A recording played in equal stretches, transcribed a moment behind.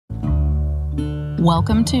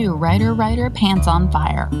Welcome to Writer Pants on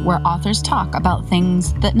Fire, where authors talk about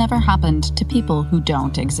things that never happened to people who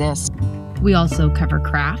don't exist. We also cover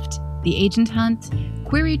craft, the agent hunt,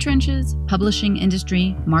 query trenches, publishing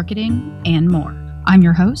industry, marketing, and more. I'm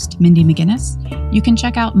your host, Mindy McGinnis. You can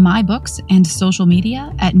check out my books and social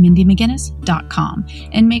media at mindymcginnis.com,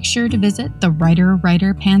 and make sure to visit the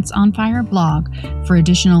Writer Pants on Fire blog for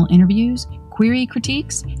additional interviews, query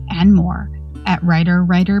critiques, and more at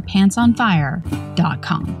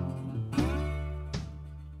writerpantsonfire.com.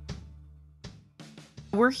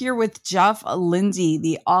 We're here with Jeff Lindsay,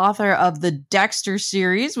 the author of the Dexter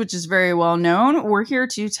series, which is very well known. We're here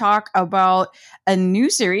to talk about a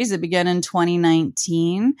new series that began in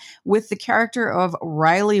 2019 with the character of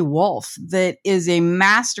Riley Wolf, that is a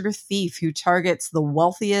master thief who targets the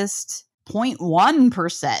wealthiest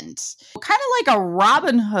 0.1%. Kind of like a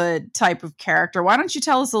Robin Hood type of character. Why don't you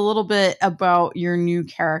tell us a little bit about your new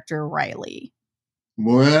character, Riley?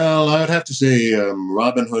 Well, I'd have to say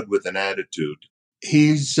Robin Hood with an attitude.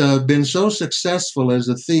 He's been so successful as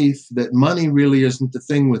a thief that money really isn't the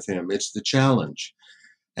thing with him. It's the challenge.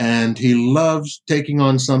 And he loves taking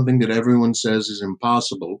on something that everyone says is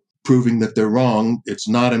impossible, proving that they're wrong. It's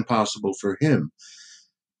not impossible for him.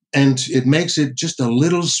 And it makes it just a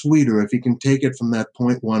little sweeter if he can take it from that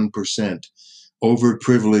 0.1%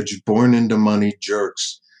 overprivileged, born into money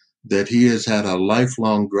jerks that he has had a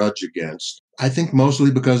lifelong grudge against. I think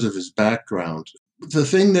mostly because of his background. The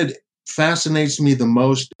thing that fascinates me the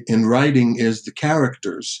most in writing is the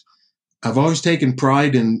characters. I've always taken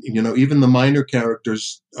pride in, even the minor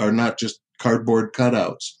characters are not just cardboard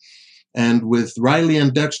cutouts. And with Riley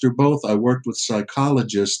and Dexter both, I worked with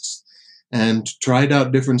psychologists and tried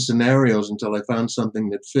out different scenarios until I found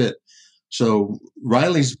something that fit. So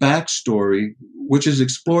Riley's backstory, which is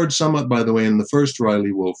explored somewhat, by the way, in the first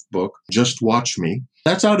Riley Wolf book, Just Watch Me.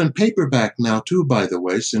 That's out in paperback now, too, by the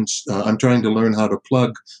way, since I'm trying to learn how to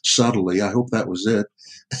plug subtly. I hope that was it.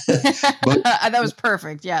 But that was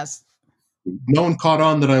perfect, yes. No one caught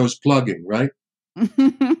on that I was plugging, right?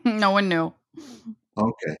 No one knew.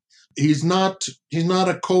 Okay. He's not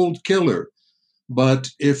a cold killer, but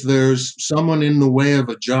if there's someone in the way of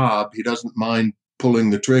a job, he doesn't mind pulling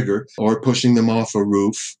the trigger or pushing them off a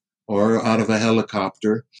roof or out of a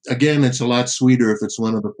helicopter. Again, it's a lot sweeter if it's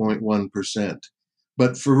one of the 0.1%.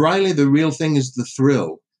 But for Riley, the real thing is the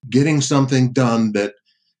thrill, getting something done that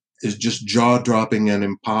is just jaw-dropping and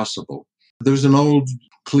impossible. There's an old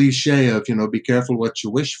cliche of, be careful what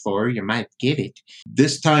you wish for, you might get it.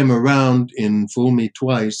 This time around in Fool Me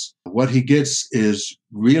Twice, what he gets is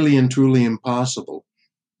really and truly impossible.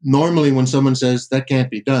 Normally when someone says that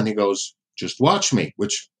can't be done, he goes, just watch me,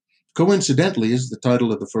 which coincidentally is the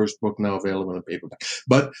title of the first book now available in paperback.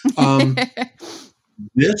 But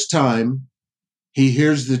this time he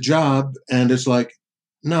hears the job and it's like,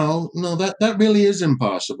 no, that really is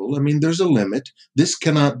impossible. I mean, there's a limit. This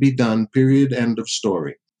cannot be done, period, end of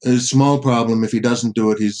story. A small problem. If he doesn't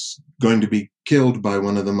do it, he's going to be killed by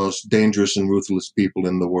one of the most dangerous and ruthless people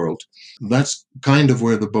in the world. That's kind of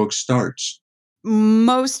where the book starts.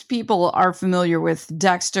 Most people are familiar with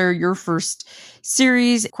Dexter, your first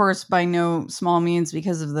series, of course, by no small means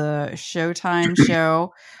because of the Showtime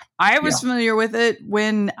show. I was familiar with it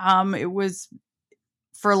when it was,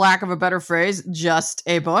 for lack of a better phrase, just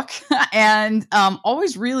a book, and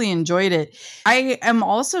always really enjoyed it. I am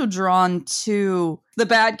also drawn to the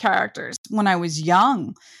bad characters. When I was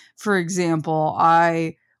young, for example,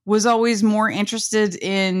 I was always more interested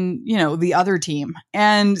in, the other team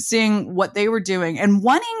and seeing what they were doing and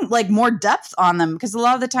wanting more depth on them. Because a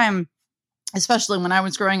lot of the time, especially when I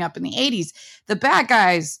was growing up in the 80s, the bad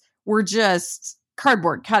guys were just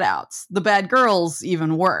cardboard cutouts. The bad girls,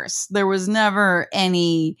 even worse. There was never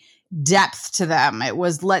any depth to them. It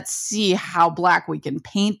was, let's see how black we can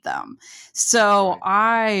paint them. So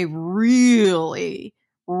I really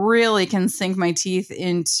can sink my teeth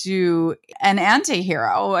into an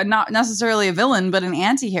anti-hero, not necessarily a villain, but an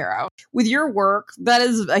anti-hero. With your work, that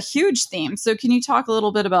is a huge theme. So can you talk a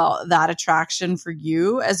little bit about that attraction for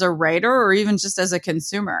you as a writer or even just as a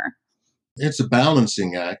consumer? It's a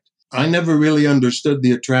balancing act. I never really understood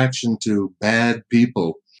the attraction to bad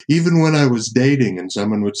people. Even when I was dating and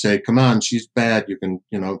someone would say, come on, she's bad, you can,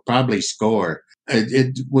 probably score.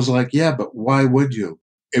 It was like, yeah, but why would you?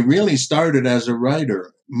 It really started as a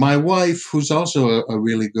writer. My wife, who's also a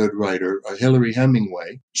really good writer, Hillary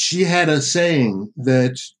Hemingway, she had a saying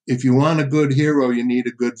that if you want a good hero, you need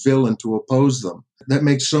a good villain to oppose them. That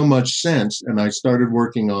makes so much sense. And I started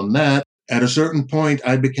working on that. At a certain point,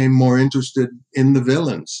 I became more interested in the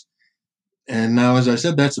villains. And now, as I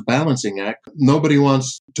said, that's a balancing act. Nobody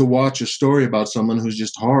wants to watch a story about someone who's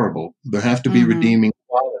just horrible. There have to be Mm-hmm. redeeming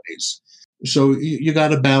qualities. So you got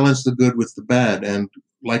to balance the good with the bad. And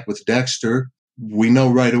like with Dexter, we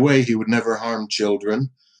know right away he would never harm children.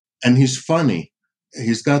 And he's funny.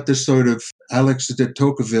 He's got this sort of Alex de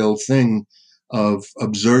Tocqueville thing of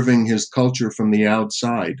observing his culture from the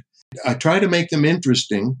outside. I try to make them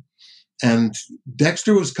interesting. And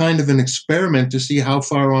Dexter was kind of an experiment to see how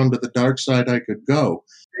far onto the dark side I could go.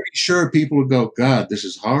 Pretty sure people would go, God, this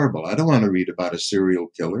is horrible. I don't want to read about a serial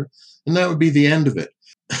killer. And that would be the end of it.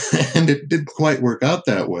 And it didn't quite work out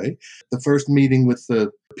that way. The first meeting with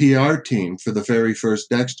the PR team for the very first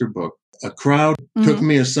Dexter book, a crowd took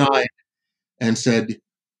me aside and said,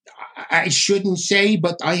 I shouldn't say,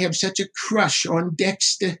 but I have such a crush on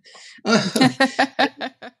Dexter.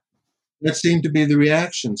 That seemed to be the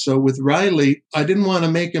reaction. So with Riley, I didn't want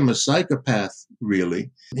to make him a psychopath,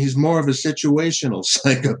 really. He's more of a situational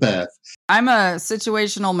psychopath. I'm a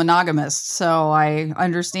situational monogamist, so I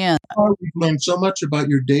understand. Oh, we've learned so much about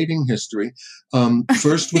your dating history.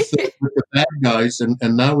 First with the bad guys and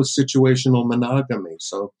now with situational monogamy.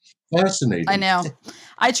 So fascinating. I know.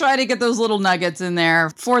 I try to get those little nuggets in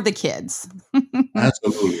there for the kids.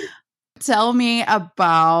 Absolutely. Tell me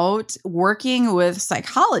about working with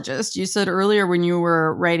psychologists. You said earlier when you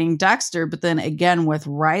were writing Dexter, but then again with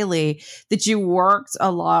Riley, that you worked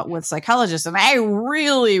a lot with psychologists. And I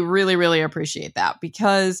really, really, really appreciate that,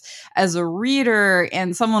 because as a reader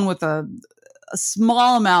and someone with a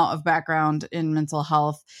small amount of background in mental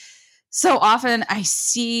health, so often I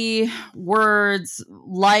see words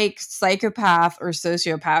like psychopath or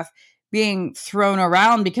sociopath being thrown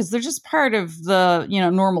around because they're just part of the,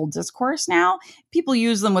 normal discourse now. People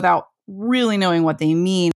use them without really knowing what they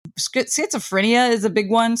mean. Schizophrenia is a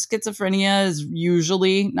big one. Schizophrenia is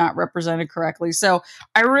usually not represented correctly. So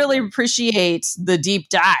I really appreciate the deep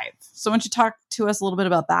dive. So why don't you talk to us a little bit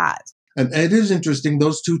about that? And it is interesting,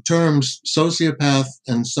 those two terms, sociopath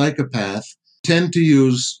and psychopath, tend to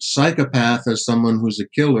use psychopath as someone who's a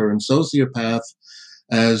killer and sociopath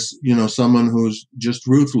as, someone who's just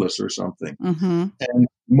ruthless or something. Mm-hmm. And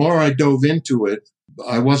the more I dove into it,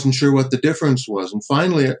 I wasn't sure what the difference was. And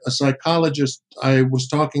finally, a psychologist I was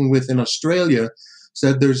talking with in Australia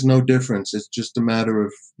said there's no difference. It's just a matter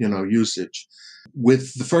of, usage.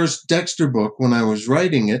 With the first Dexter book, when I was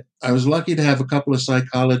writing it, I was lucky to have a couple of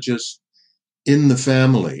psychologists in the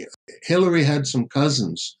family. Hillary had some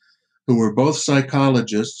cousins who were both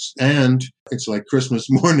psychologists, and it's like Christmas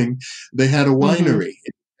morning, they had a winery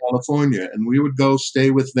in California, and we would go stay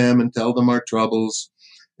with them and tell them our troubles,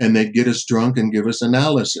 and they'd get us drunk and give us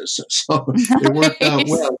analysis. So it worked out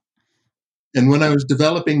well. And when I was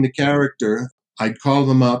developing the character, I'd call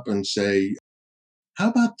them up and say, how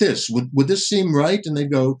about this? Would this seem right? And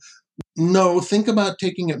they'd go, no, think about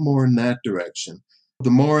taking it more in that direction. The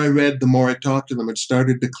more I read, the more I talked to them, it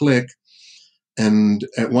started to click. And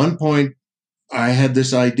at one point, I had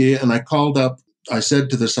this idea, and I said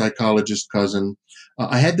to the psychologist cousin,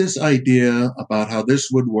 I had this idea about how this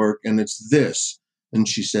would work, and it's this. And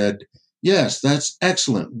she said, yes, that's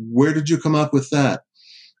excellent. Where did you come up with that?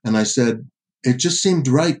 And I said, it just seemed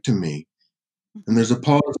right to me. And there's a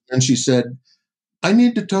pause, and she said, I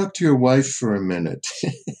need to talk to your wife for a minute.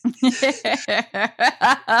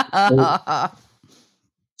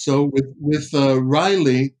 So with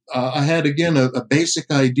Riley, I had, again, a basic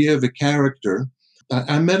idea of a character.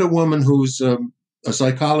 I met a woman who's a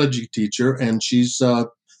psychology teacher, and she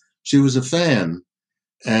was a fan.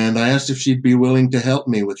 And I asked if she'd be willing to help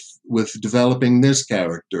me with developing this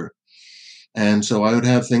character. And so I would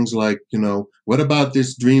have things like, what about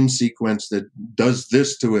this dream sequence that does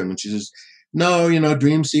this to him? And she says, no,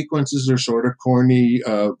 dream sequences are sort of corny.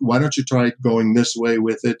 Why don't you try going this way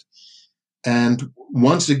with it? And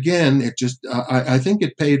once again, I think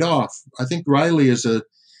it paid off. I think Riley is a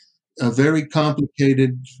very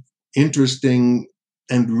complicated, interesting,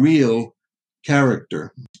 and real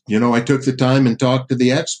character. I took the time and talked to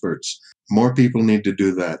the experts. More people need to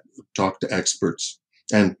do that. Talk to experts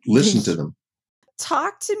and listen to them.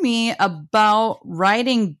 Talk to me about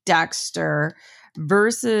writing Dexter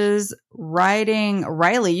versus writing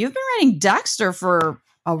Riley. You've been writing Dexter for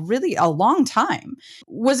a long time.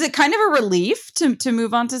 Was it kind of a relief to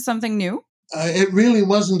move on to something new? It really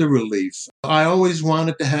wasn't a relief. I always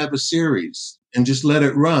wanted to have a series and just let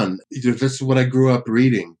it run. That's what I grew up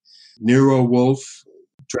reading. Nero Wolfe,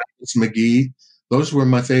 Travis McGee, those were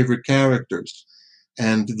my favorite characters.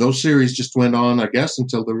 And those series just went on, I guess,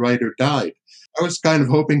 until the writer died. I was kind of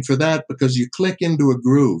hoping for that because you click into a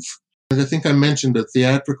groove. I think I mentioned a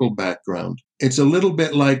theatrical background. It's a little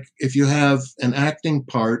bit like if you have an acting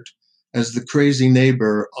part as the crazy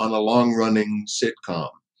neighbor on a long-running sitcom.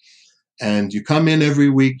 And you come in every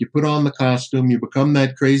week, you put on the costume, you become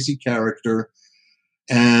that crazy character,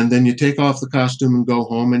 and then you take off the costume and go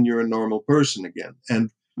home and you're a normal person again.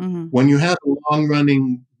 And when you have a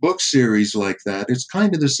long-running book series like that, it's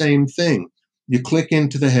kind of the same thing. You click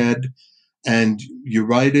into the head and you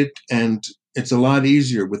write it, and it's a lot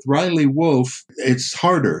easier. With Riley Wolf, it's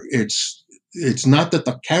harder. It's not that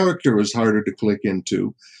the character is harder to click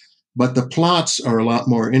into, but the plots are a lot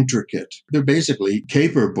more intricate. They're basically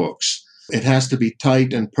caper books. It has to be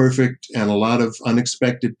tight and perfect and a lot of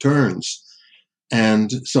unexpected turns.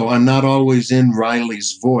 And so I'm not always in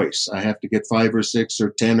Riley's voice. I have to get 5 or 6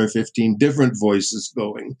 or 10 or 15 different voices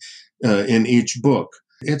going in each book.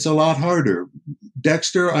 It's a lot harder.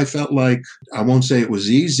 Dexter, I felt like, I won't say it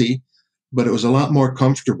was easy, but it was a lot more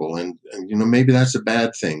comfortable. And maybe that's a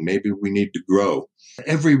bad thing. Maybe we need to grow.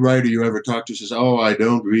 Every writer you ever talk to says, "Oh, I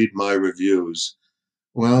don't read my reviews."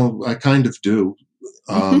 Well, I kind of do.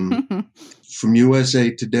 From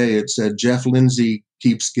USA Today, it said, "Jeff Lindsay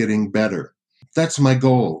keeps getting better." That's my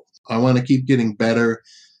goal. I want to keep getting better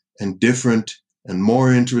and different and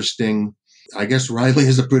more interesting. I guess Riley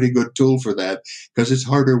is a pretty good tool for that because it's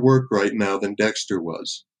harder work right now than Dexter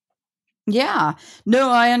was. Yeah,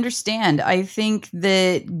 no, I understand. I think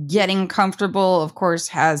that getting comfortable, of course,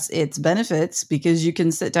 has its benefits because you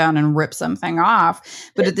can sit down and rip something off.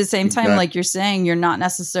 But at the same time, like you're saying, you're not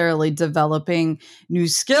necessarily developing new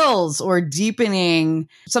skills or deepening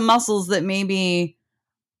some muscles that maybe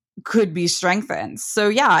could be strengthened. So,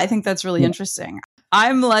 yeah, I think that's really interesting.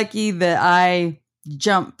 I'm lucky that I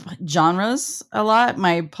jump genres a lot.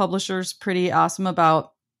 My publisher's pretty awesome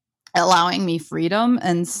about allowing me freedom.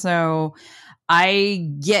 And so I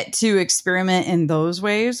get to experiment in those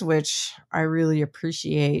ways, which I really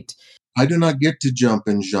appreciate. I do not get to jump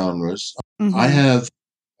in genres. I have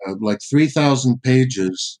like 3,000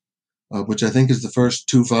 pages, which I think is the first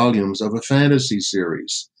 2 volumes of a fantasy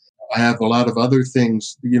series. I have a lot of other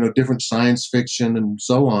things, different science fiction and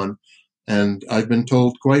so on. And I've been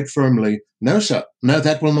told quite firmly, "No, sir, no,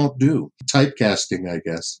 that will not do." Typecasting, I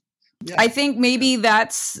guess. Yeah. I think maybe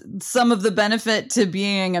that's some of the benefit to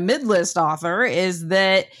being a mid-list author is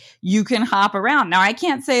that you can hop around. Now, I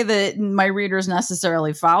can't say that my readers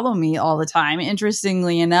necessarily follow me all the time.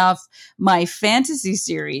 Interestingly enough, my fantasy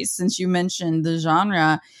series, since you mentioned the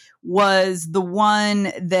genre, was the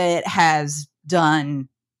one that has done,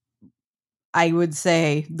 I would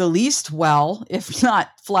say, the least well, if not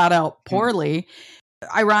flat out poorly.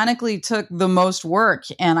 Ironically took the most work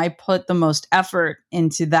and I put the most effort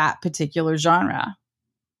into that particular genre.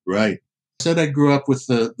 Right. I said I grew up with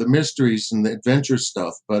the mysteries and the adventure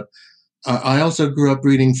stuff, but I also grew up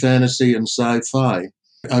reading fantasy and sci-fi.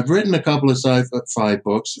 I've written a couple of sci-fi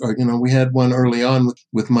books. We had one early on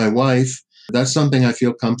with my wife. That's something I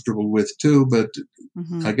feel comfortable with too, but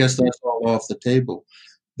I guess that's all off the table.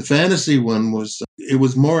 The fantasy one was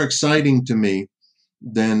more exciting to me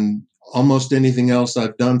than almost anything else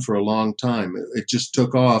I've done for a long time. It just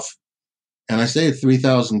took off. And I say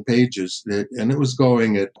 3,000 pages, and it was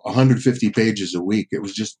going at 150 pages a week. It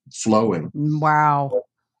was just flowing. Wow.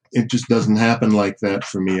 It just doesn't happen like that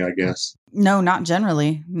for me, I guess. No, not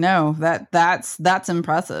generally. No, that's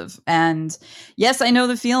impressive. And yes, I know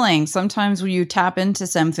the feeling. Sometimes when you tap into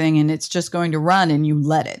something and it's just going to run and you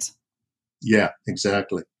let it. Yeah,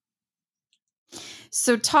 exactly.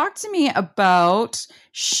 So talk to me about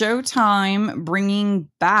Showtime bringing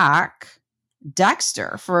back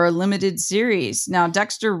Dexter for a limited series. Now,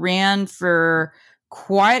 Dexter ran for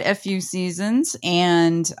quite a few seasons,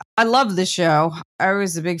 and I love the show. I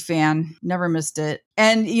was a big fan, never missed it.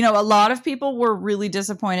 And, a lot of people were really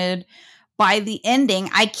disappointed by the ending.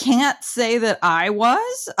 I can't say that I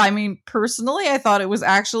was. I mean, personally, I thought it was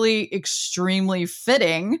actually extremely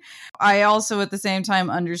fitting. I also, at the same time,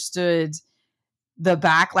 understood the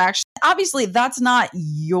backlash. Obviously, that's not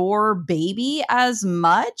your baby as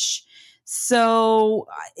much. So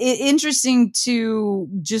interesting to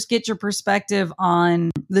just get your perspective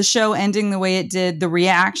on the show ending the way it did, the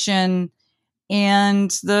reaction,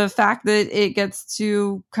 and the fact that it gets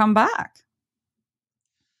to come back.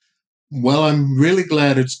 Well, I'm really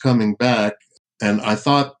glad it's coming back. And I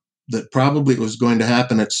thought that probably it was going to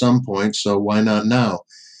happen at some point. So why not now?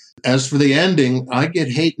 As for the ending, I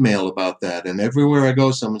get hate mail about that. And everywhere I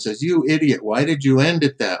go, someone says, "You idiot, why did you end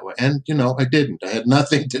it that way?" And, I didn't. I had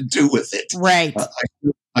nothing to do with it. Right.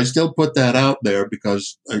 I still put that out there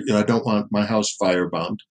because I don't want my house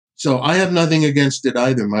firebombed. So I have nothing against it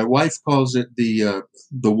either. My wife calls it the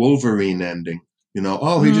Wolverine ending. He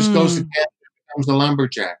just goes to Canada, becomes a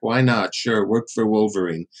lumberjack. Why not? Sure, work for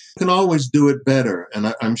Wolverine. You can always do it better.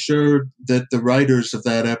 And I'm sure that the writers of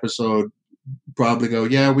that episode probably go,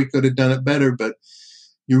 yeah, we could have done it better. But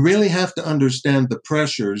you really have to understand the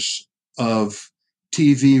pressures of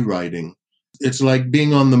TV writing. It's like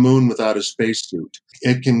being on the moon without a spacesuit.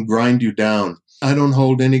 It can grind you down. I don't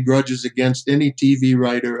hold any grudges against any TV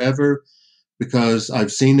writer ever because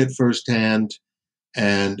I've seen it firsthand.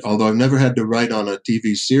 And although I've never had to write on a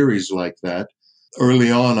TV series like that,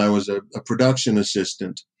 early on I was a production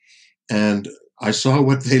assistant, and I saw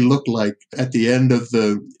what they looked like at the end of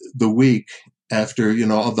the week after,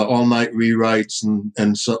 the all-night rewrites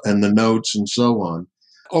and the notes and so on.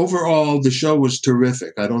 Overall, the show was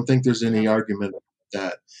terrific. I don't think there's any argument about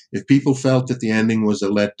that. If people felt that the ending was a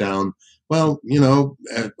letdown, well,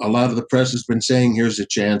 a lot of the press has been saying here's a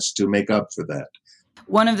chance to make up for that.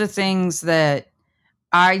 One of the things that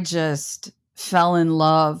I just fell in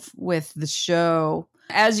love with the show,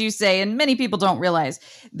 as you say, and many people don't realize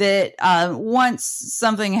that once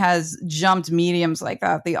something has jumped mediums like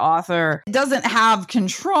that, the author doesn't have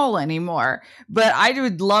control anymore. But I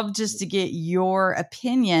would love just to get your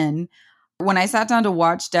opinion. When I sat down to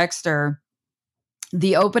watch Dexter,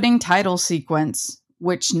 the opening title sequence,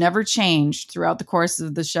 which never changed throughout the course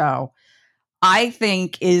of the show, I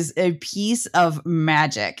think is a piece of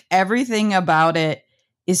magic. Everything about it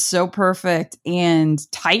is so perfect and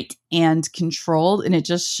tight and controlled, and it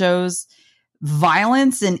just shows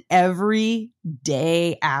violence in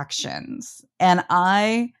everyday actions. And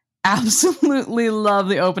I absolutely love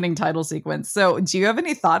the opening title sequence. So do you have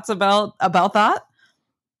any thoughts about that?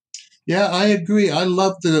 Yeah, I agree. I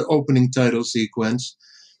love the opening title sequence.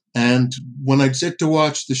 And when I'd sit to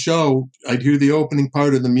watch the show, I'd hear the opening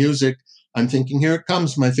part of the music. I'm thinking, here it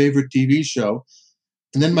comes, my favorite TV show.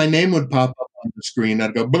 And then my name would pop up on the screen.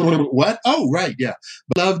 I'd go, what? Oh, right, yeah.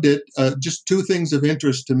 But loved it. Just two things of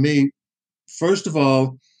interest to me. First of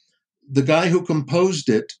all, the guy who composed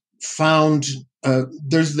it found,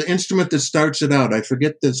 there's the instrument that starts it out. I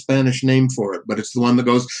forget the Spanish name for it, but it's the one that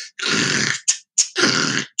goes.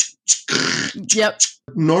 Yep.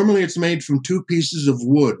 Normally it's made from two pieces of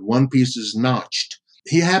wood. One piece is notched.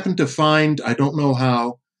 He happened to find, I don't know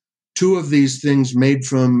how, two of these things made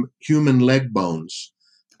from human leg bones.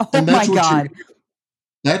 Oh my God.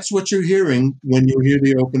 That's what you're hearing when you hear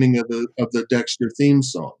the opening of the Dexter theme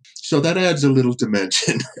song. So that adds a little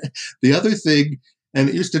dimension. The other thing, and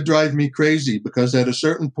it used to drive me crazy because at a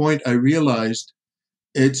certain point I realized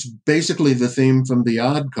it's basically the theme from The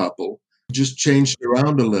Odd Couple, just changed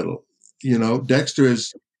around a little. Dexter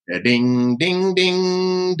is ding, ding,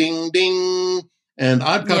 ding, ding, ding. And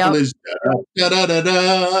Odd Couple is da da da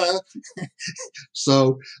da.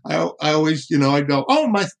 So I always, I'd go, oh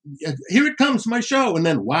my, here it comes, my show, and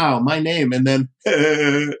then wow, my name, and then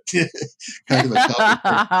kind of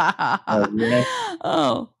a yeah.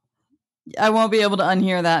 Oh, I won't be able to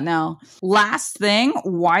unhear that now. Last thing,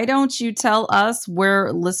 why don't you tell us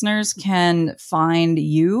where listeners can find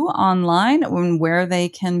you online and where they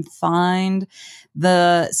can find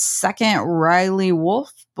the second Riley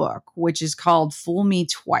Wolf book, which is called Fool Me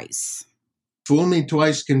Twice. Fool Me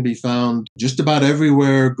Twice can be found just about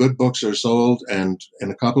everywhere good books are sold, and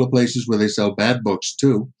in a couple of places where they sell bad books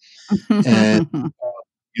too. And,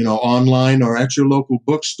 online or at your local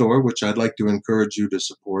bookstore, which I'd like to encourage you to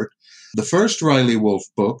support. The first Riley Wolf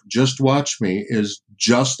book, Just Watch Me, is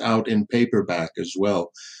just out in paperback as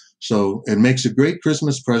well. So it makes a great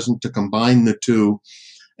Christmas present to combine the two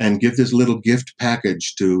and give this little gift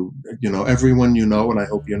package to, everyone you know, and I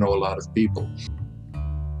hope you know a lot of people.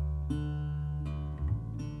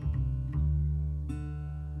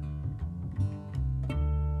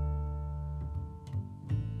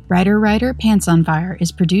 Writer, Pants on Fire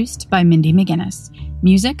is produced by Mindy McGinnis.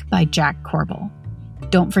 Music by Jack Corbel.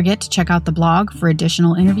 Don't forget to check out the blog for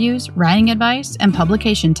additional interviews, writing advice, and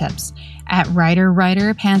publication tips at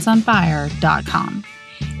writerpantsonfire.com.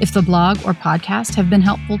 If the blog or podcast have been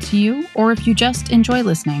helpful to you, or if you just enjoy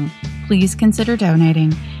listening, please consider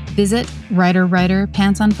donating. Visit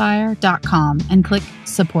writerpantsonfire.com and click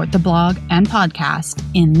Support the Blog and Podcast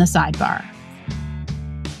in the sidebar.